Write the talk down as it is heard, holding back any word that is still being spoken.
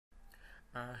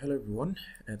Hello everyone,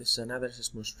 this is another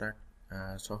SeismoStruct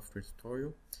software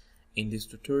tutorial. In this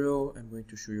tutorial, I'm going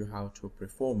to show you how to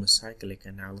perform a cyclic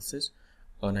analysis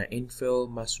on an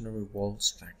infill masonry wall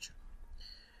structure.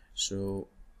 So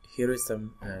here is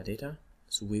some data.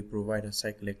 So we provide a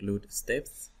cyclic load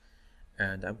depth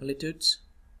and amplitudes.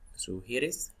 So here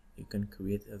is, you can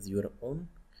create as your own,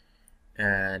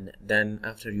 and then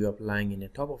after you applying in the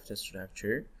top of the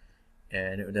structure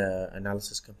and the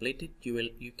analysis completed,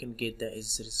 you can get the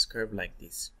hysteresis curve like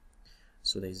this.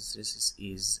 So the hysteresis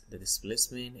is the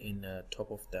displacement in the top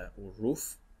of the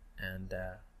roof and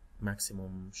the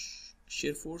maximum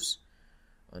shear force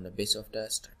on the base of the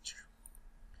structure.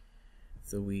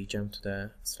 So we jump to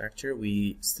the structure.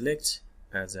 We select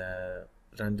as a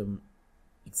random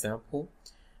example.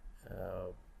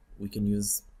 We can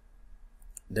use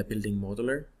the building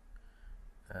modeler,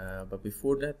 but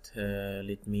before that,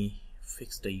 let me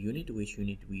fix the unit, which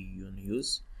unit we want to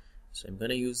use. So I'm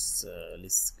gonna use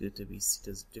let's go to be set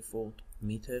as default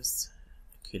meters,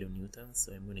 kilonewtons.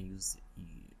 So I'm gonna use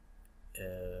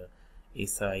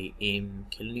SI m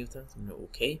kilonewtons. I'm gonna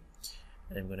OK,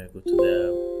 and I'm gonna go to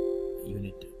the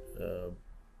unit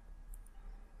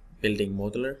building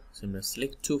modeler. So I'm gonna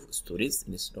select 2 stories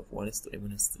instead of 1 story. I'm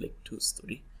gonna select 2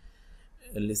 stories.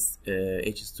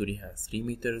 Each story has 3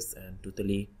 meters and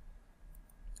totally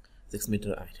 6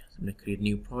 meter height. So I'm going to create a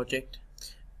new project,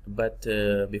 but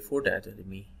before that, let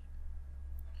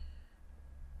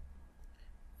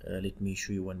me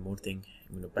show you one more thing.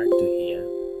 I'm going to back to here.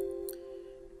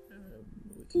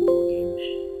 We can go again.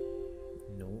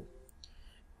 No,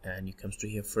 and you comes to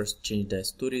here. First, change the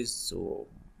stories. So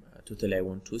totally, I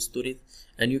want 2 stories,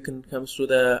 and you can come to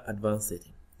the advanced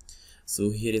setting. So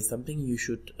here is something you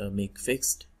should make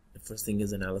fixed. The first thing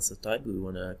is analysis type. We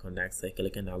want to conduct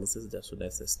cyclic analysis. So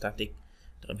that's a static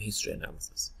time history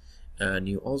analysis. And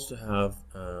you also have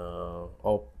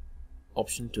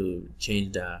option to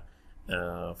change the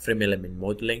frame element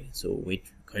modeling. So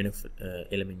which kind of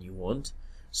element you want.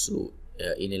 So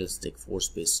inelastic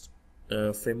force-based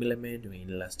frame element, or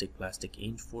inelastic plastic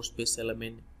hinge force-based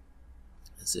element.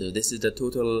 So this is the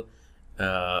total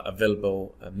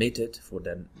available method for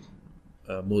the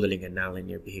modeling and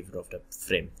nonlinear behavior of the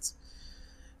frames.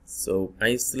 So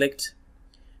I select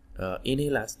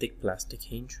inelastic plastic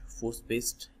hinge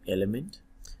force-based element,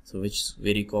 so which is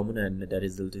very common, and the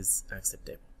result is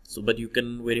acceptable. So but you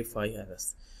can verify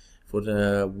others. For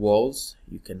the walls,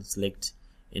 you can select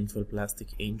infill plastic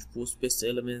hinge force-based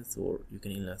elements, or you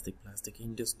can inelastic plastic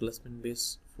hinge displacement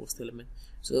based force element.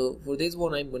 So for this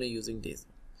one, I'm going to using this.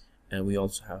 And we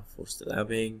also have force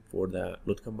lapping for the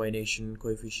load combination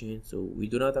coefficient. So we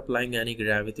do not applying any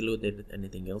gravity load with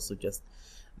anything else. So just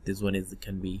this one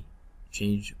can be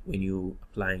changed when you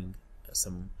applying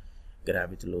some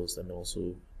gravity loads and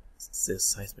also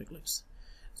seismic loads.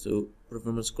 So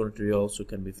performance criteria also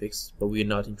can be fixed, but we are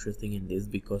not interested in this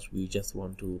because we just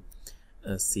want to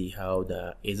see how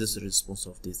the hysteresis response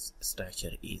of this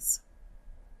structure is.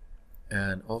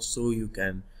 And also you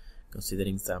can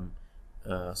considering some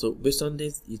so based on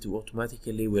this, it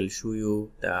automatically will show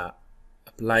you the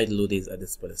applied load is a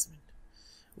displacement.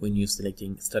 When you're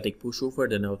selecting static pushover,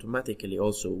 then automatically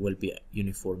also will be a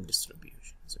uniform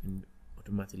distribution. So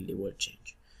automatically will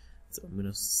change. So I'm going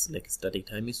to select static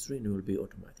time history, and it will be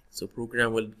automatic. So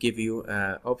program will give you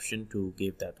an option to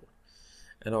give that one.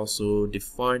 And also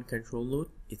define control node.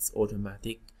 It's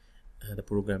automatic. The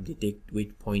program detect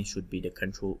which point should be the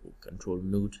control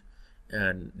node.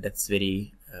 And that's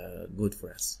very good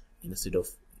for us instead of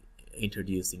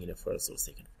introducing in a first or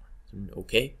second one.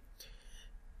 Okay,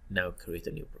 now create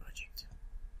a new project.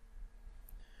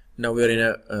 Now we are in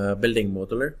a building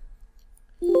modeler.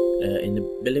 In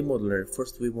the building modeler,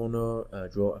 first we want to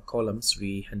draw a column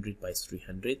 300 by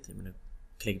 300. I'm going to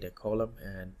click the column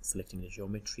and selecting the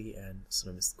geometry and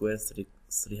ceramic square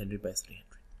 300 by 300.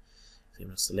 So I'm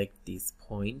going to select this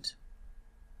point.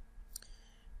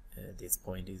 This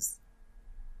point is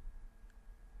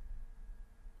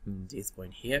this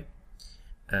point here,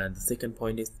 and the second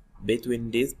point is between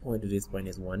this point to this point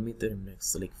is 1 meter. I'm going to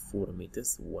select 4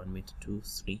 meters, 1 meter, 2,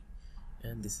 3,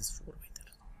 and this is 4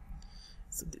 meters.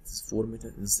 So this is 4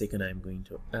 meters. In the second, I'm going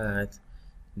to add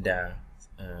the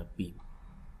beam.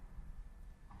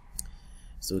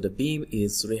 So the beam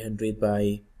is 300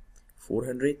 by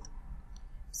 400.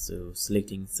 So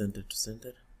selecting center to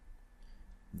center,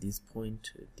 this point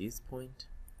to this point.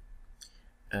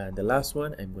 And the last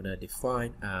one, I'm going to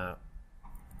define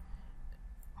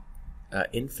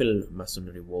infill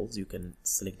masonry walls. You can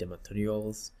select the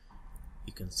materials.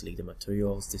 This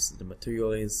is the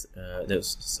material is the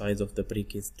size of the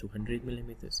brick is 200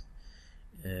 millimeters,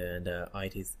 and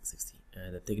height is 60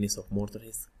 and the thickness of mortar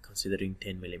is considering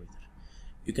 10 millimeter.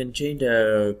 You can change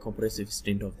the compressive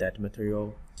strength of that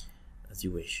material as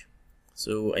you wish.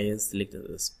 So I select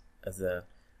this as a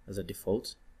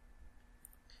default,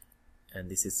 and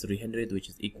this is 300, which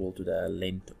is equal to the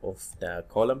length of the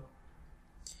column,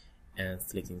 and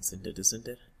selecting center to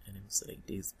center, and I'm select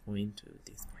this point to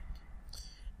this point.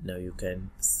 Now you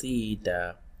can see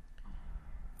the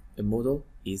model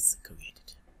is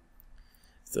created.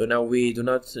 So now we do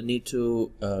not need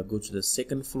to go to the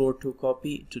second floor to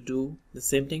copy to do the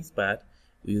same things, but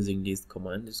we're using this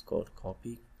command. It's called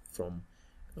copy from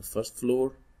the first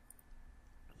floor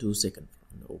to second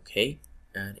floor. Okay,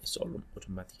 and it's all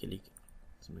automatically.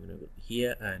 So I'm gonna go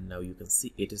here, and now you can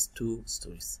see it is 2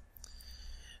 stories.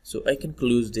 So I can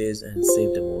close this and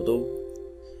save the model,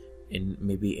 and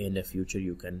maybe in the future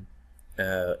you can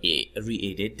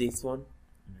re-edit this one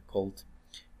called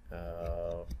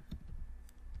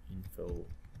Infill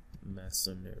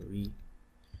masonry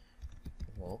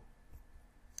wall.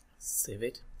 Save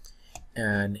it,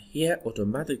 and here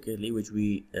automatically, which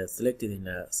we selected in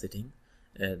a setting,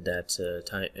 that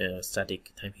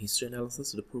static time history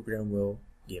analysis, the program will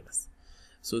give us.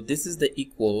 So this is the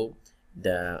equal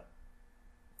the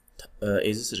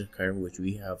SeismoStruct curve which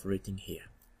we have written here.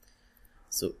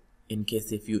 So in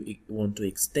case if you want to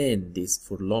extend this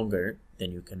for longer,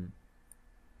 then you can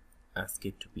ask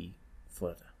it to be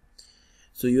further.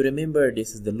 So you remember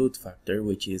this is the load factor,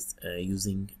 which is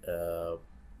using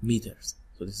meters.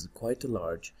 So this is quite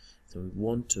large, so we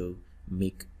want to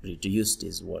reduce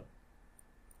this one.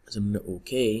 So I'm gonna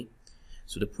OK.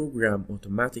 So the program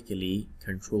automatically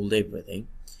controlled everything,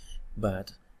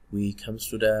 but we comes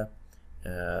to the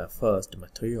first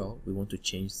material. We want to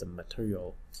change the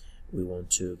material. We want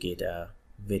to get a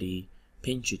very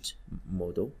pinched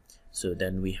model. So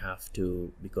then we have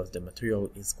to, because the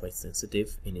material is quite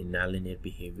sensitive in a nonlinear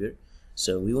behavior,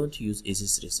 so we want to use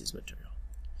SeismoStruct material.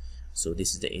 So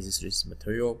this is the SeismoStruct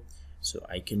material. So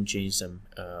I can change some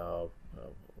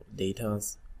data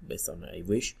based on I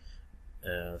wish,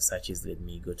 such as, let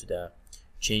me go to the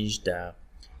change the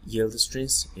yield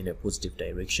strength in a positive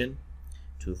direction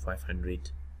to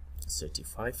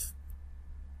 535,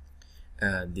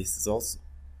 and this is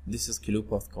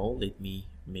kilopascal. Let me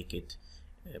make it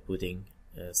putting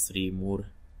 3 more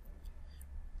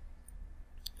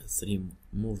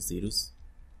zeros,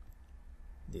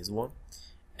 this one,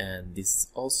 and this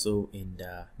also in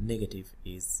the negative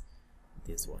is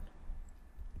this one.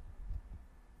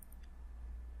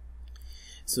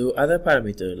 So other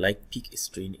parameter like peak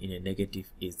strain in a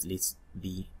negative is, let's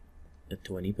be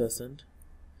 20%,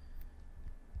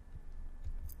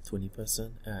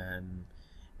 and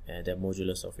the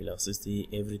modulus of elasticity,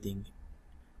 everything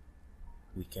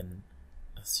we can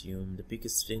assume the peak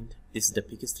strength. This is the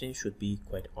peak strength, should be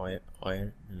quite higher,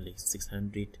 like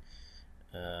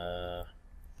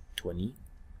 620,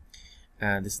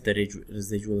 and this is the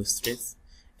residual stress.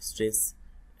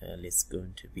 Let's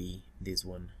going to be this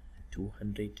one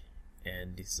 200,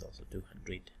 and this is also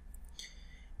 200,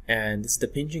 and this is the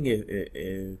pinching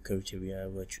criteria,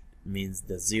 which means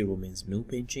the 0 means no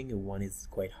pinching and 1 is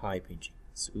quite high pinching.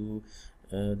 So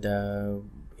the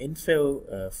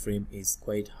infill frame is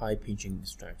quite high pinching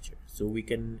structure, so we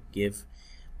can give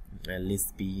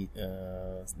let's be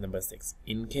number 6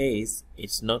 in case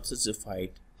it's not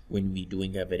specified when we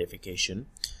doing a verification.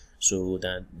 So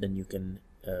then you can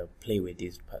play with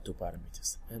these 2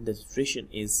 parameters, and the duration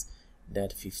is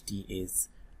that 50 is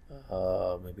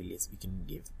maybe we can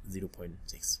give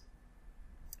 0.6.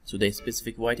 So the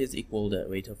specific weight is equal the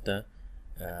weight of the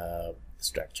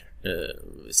structure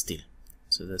steel.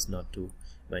 So that's not too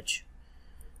much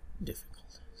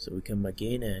difficult. So we come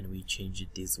again and we change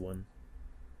this one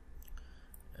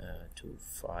to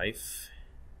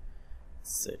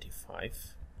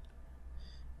 535,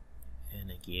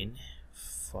 and again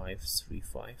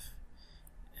 535,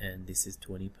 and this is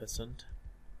 20%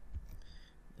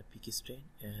 the peak strain,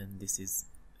 and this is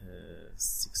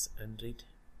 630.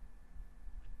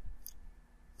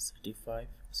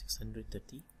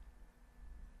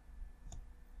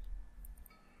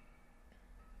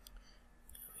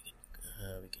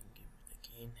 We can give it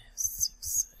again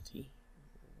 630,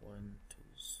 1, 2,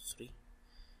 3,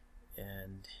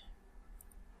 and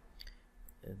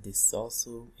this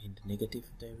also in the negative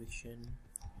direction,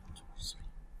 1, 2,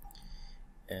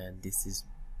 3, and this is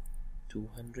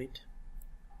 200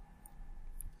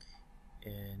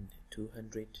 and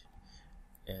 200,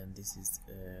 and this is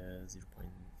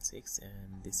 0.6,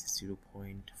 and this is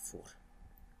 0.4.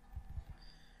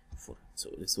 So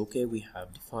it's okay. We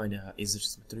have defined a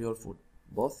SeismoStruct material for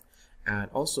both, and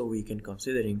also we can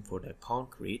considering for the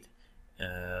concrete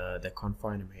the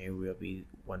confined area will be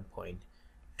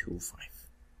 1.25.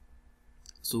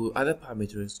 So other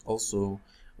parameters also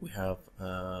we have,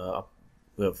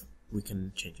 we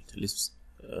can change it. Let's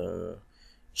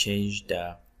change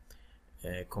the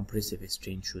compressive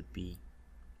strain should be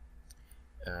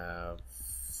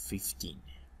 15,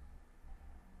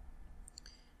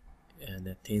 and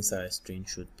the tensile strain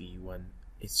should be 1.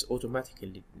 It's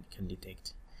automatically can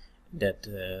detect that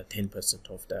 10%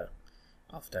 of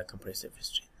the compressive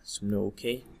strain. So no,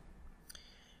 okay.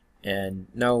 And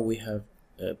now we have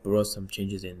brought some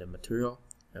changes in the material,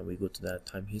 and we go to the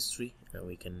time history, and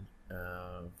we can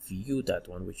view that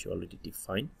one which you already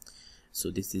defined. So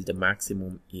this is the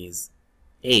maximum is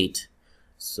 8.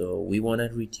 So we want to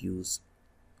reduce,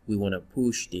 we want to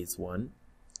push this one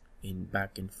in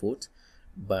back and forth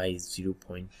by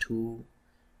 0.2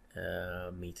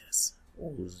 meters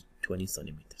or 20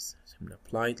 centimeters. So I'm going to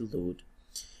apply the load,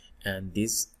 and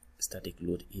this static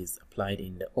load is applied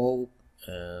in the all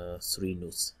 3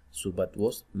 nodes. So but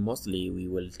mostly we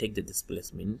will take the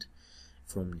displacement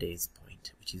from this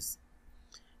point, which is,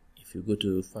 if you go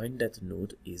to find that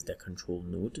node, is the control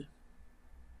node.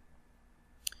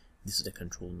 This is the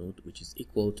control node, which is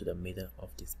equal to the middle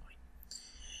of this point.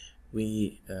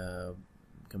 We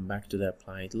come back to the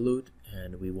applied load,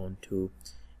 and we want to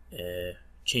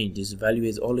change this value.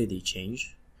 Is already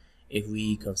changed. If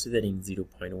we considering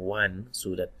 0.1,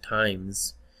 so that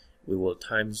times, we will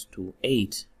times to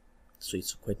 8, so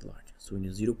it's quite large. So when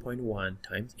 0.1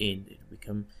 times 8, it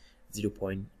become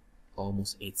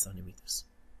 0.almost 8 centimeters.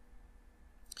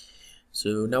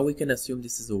 So now we can assume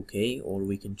this is okay, or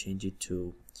we can change it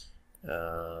to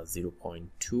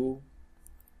 0.2,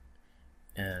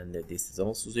 and this is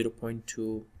also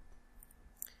 0.2,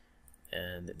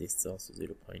 and this is also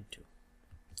 0.2.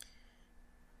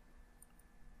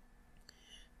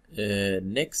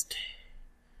 Next,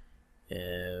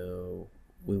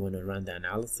 we want to run the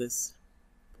analysis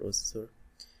processor,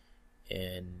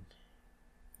 and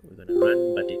we're going to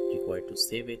run, but it requires to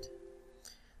save it.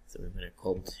 So we're going to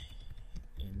call it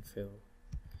Infill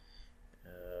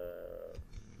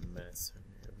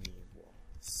masonry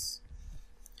walls.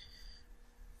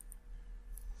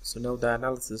 So now the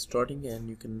analysis is starting, and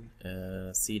you can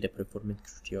see the performance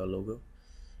criteria logo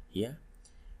here,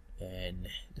 and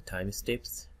the time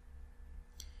steps.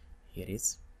 Here it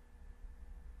is.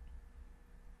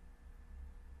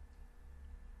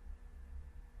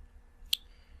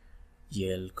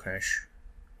 Yale crash.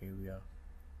 Here we are.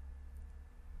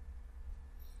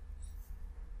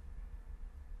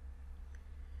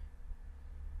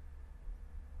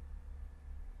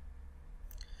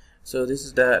 So this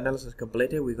is the analysis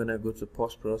completed. We're gonna go to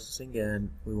post-processing,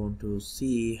 and we want to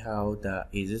see how the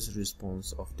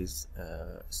response of this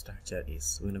structure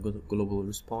is. We're gonna go to global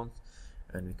response,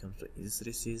 and we come to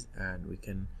hysteresis, and we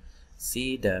can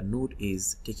see the node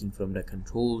is taking from the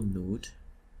control node.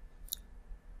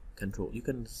 You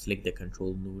can select the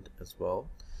control node as well,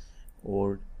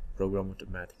 or program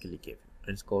automatically give you.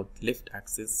 And it's called left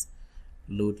axis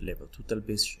load level total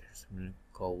base shares. I'm going to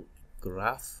call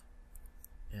graph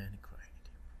and create.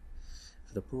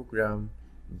 So the program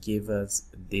gave us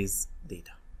this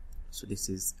data. So this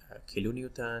is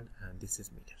kilonewton, and this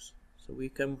is meters. So we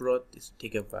can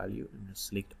take a value and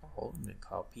select all, and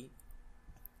copy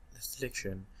the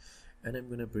selection, and I'm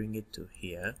going to bring it to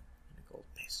here and call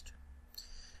paste.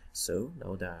 So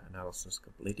now the analysis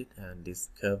completed, and this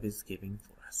curve is giving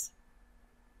for us.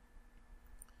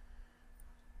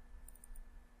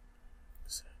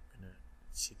 So I'm gonna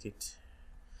check it,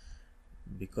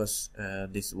 because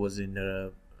this was in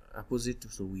the opposite,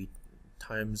 so we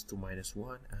times to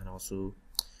 -1, and also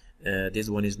this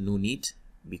one is no need,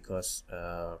 because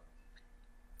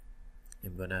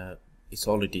it's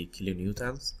already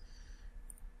kilonewtons.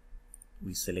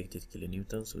 We selected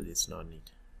kilonewtons, so it's not need.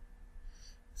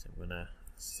 So I'm gonna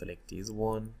select this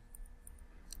one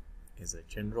as a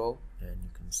general, and you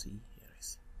can see here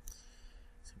is.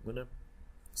 So I'm gonna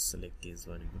select this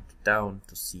one and go down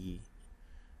to see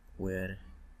where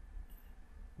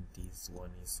this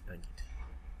one is again.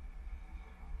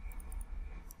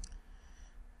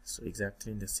 So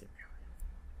exactly in the same way.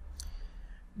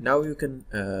 Now you can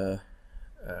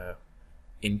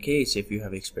in case if you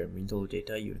have experimental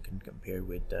data, you can compare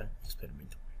with the experimental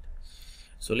data.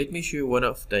 So let me show you one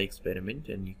of the experiment,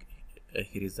 and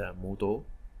here is a model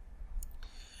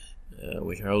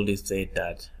which I already said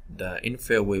that the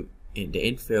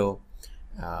infill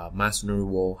masonry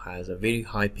wall has a very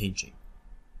high pinching,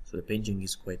 so the pinching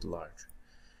is quite large.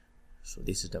 So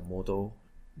this is the model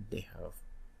they have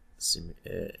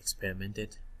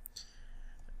experimented.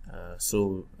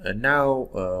 So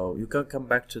now you can come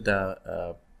back to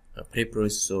the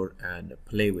preprocessor and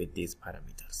play with these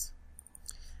parameters,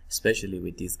 especially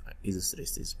with these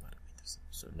hysteresis parameters.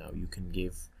 So now you can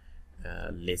give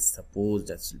let's suppose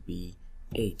that will be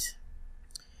 8,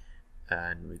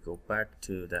 and we go back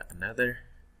to the another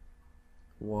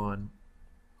one,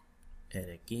 and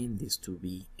again this to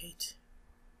be 8.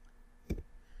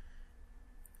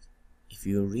 If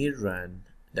you rerun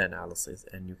the analysis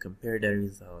and you compare the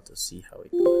result to see how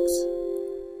it works.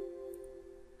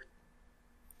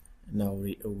 Now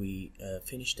we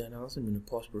finished the analysis. I'm going to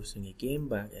pause processing again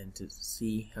back and to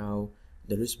see how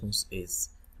the response is.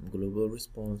 Global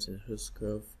response in Hughes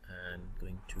curve, and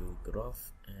going to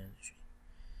graph and show.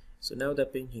 So now the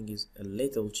painting is a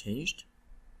little changed.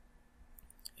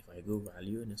 If I go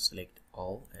value and select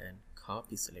all and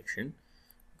copy selection,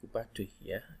 go back to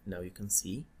here, now you can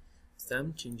see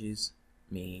some changes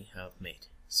may have made.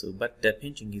 So but the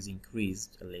pinching is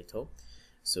increased a little.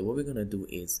 So what we're gonna do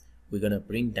is we're gonna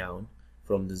bring down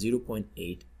from the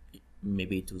 0.8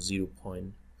 maybe to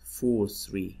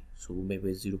 0.43, so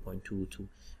maybe 0.2 to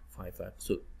 55.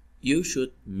 So you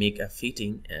should make a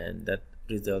fitting, and that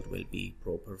result will be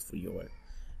proper for your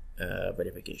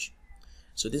verification.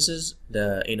 So this is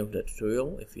the end of the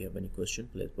tutorial. If you have any question,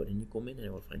 please put in your comment and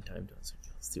I will find time to answer you.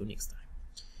 See you next time.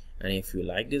 And if you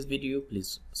like this video,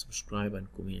 please subscribe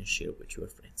and comment and share with your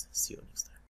friends. See you next time.